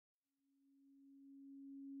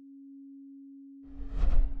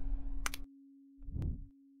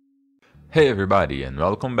Hey everybody, and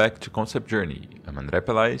welcome back to Concept Journey. I'm André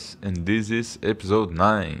Pelais, and this is episode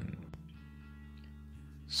 9.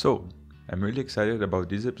 So, I'm really excited about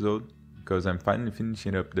this episode because I'm finally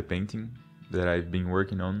finishing up the painting that I've been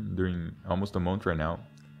working on during almost a month right now.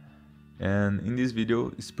 And in this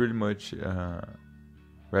video, it's pretty much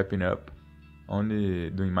wrapping up, only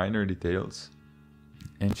doing minor details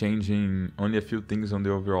and changing only a few things on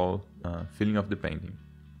the overall feeling of the painting.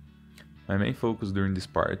 My main focus during this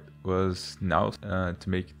part was now to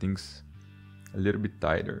make things a little bit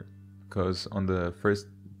tighter, because on the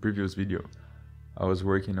previous video I was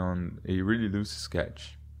working on a really loose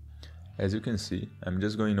sketch. As you can see, I'm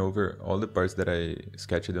just going over all the parts that I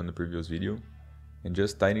sketched on the previous video and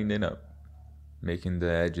just tightening them up, making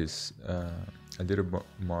the edges a little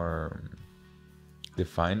more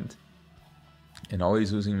defined, and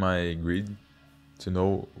always using my grid to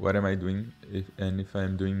know what am I doing if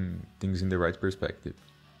I'm doing things in the right perspective.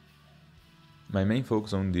 My main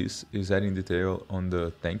focus on this is adding detail on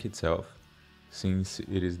the tank itself, since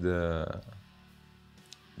it is the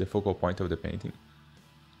focal point of the painting.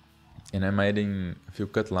 And I'm adding a few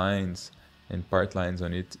cut lines and part lines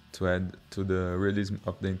on it to add to the realism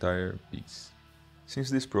of the entire piece.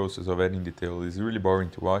 Since this process of adding detail is really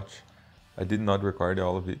boring to watch, I did not record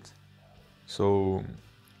all of it. So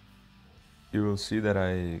you will see that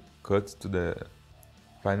I cut to the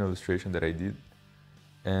final illustration that I did,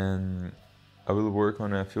 and I will work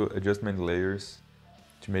on a few adjustment layers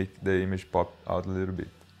to make the image pop out a little bit.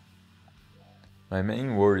 My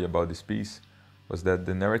main worry about this piece was that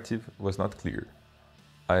the narrative was not clear.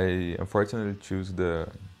 I unfortunately chose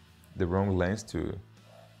the wrong lens to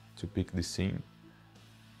pick this scene,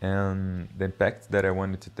 and the impact that I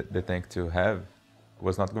wanted the tank to have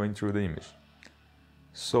was not going through the image.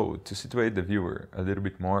 So, to situate the viewer a little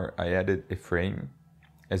bit more, I added a frame,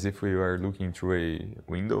 as if we were looking through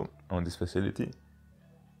a window on this facility,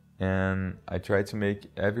 and I tried to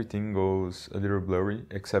make everything goes a little blurry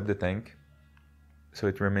except the tank, so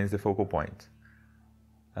it remains the focal point.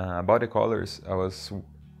 About the colors, I was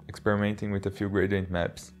experimenting with a few gradient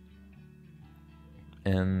maps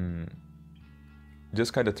and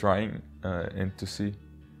just kind of trying and to see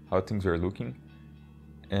how things were looking.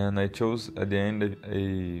 And I chose at the end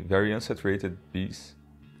a very unsaturated piece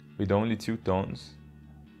with only 2 tones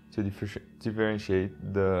to differentiate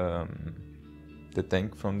the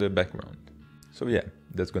tank from the background. So yeah,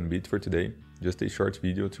 that's gonna be it for today. Just a short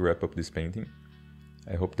video to wrap up this painting.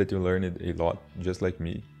 I hope that you learned a lot, just like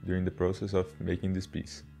me, during the process of making this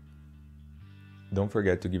piece. Don't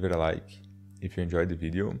forget to give it a like if you enjoyed the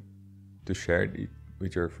video, to share it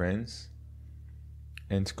with your friends,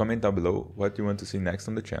 and to comment down below what you want to see next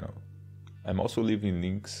on the channel. I'm also leaving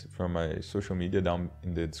links from my social media down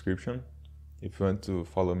in the description if you want to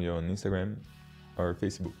follow me on Instagram or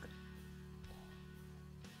Facebook.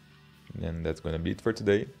 And that's gonna be it for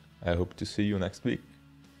today. I hope to see you next week.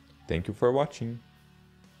 Thank you for watching.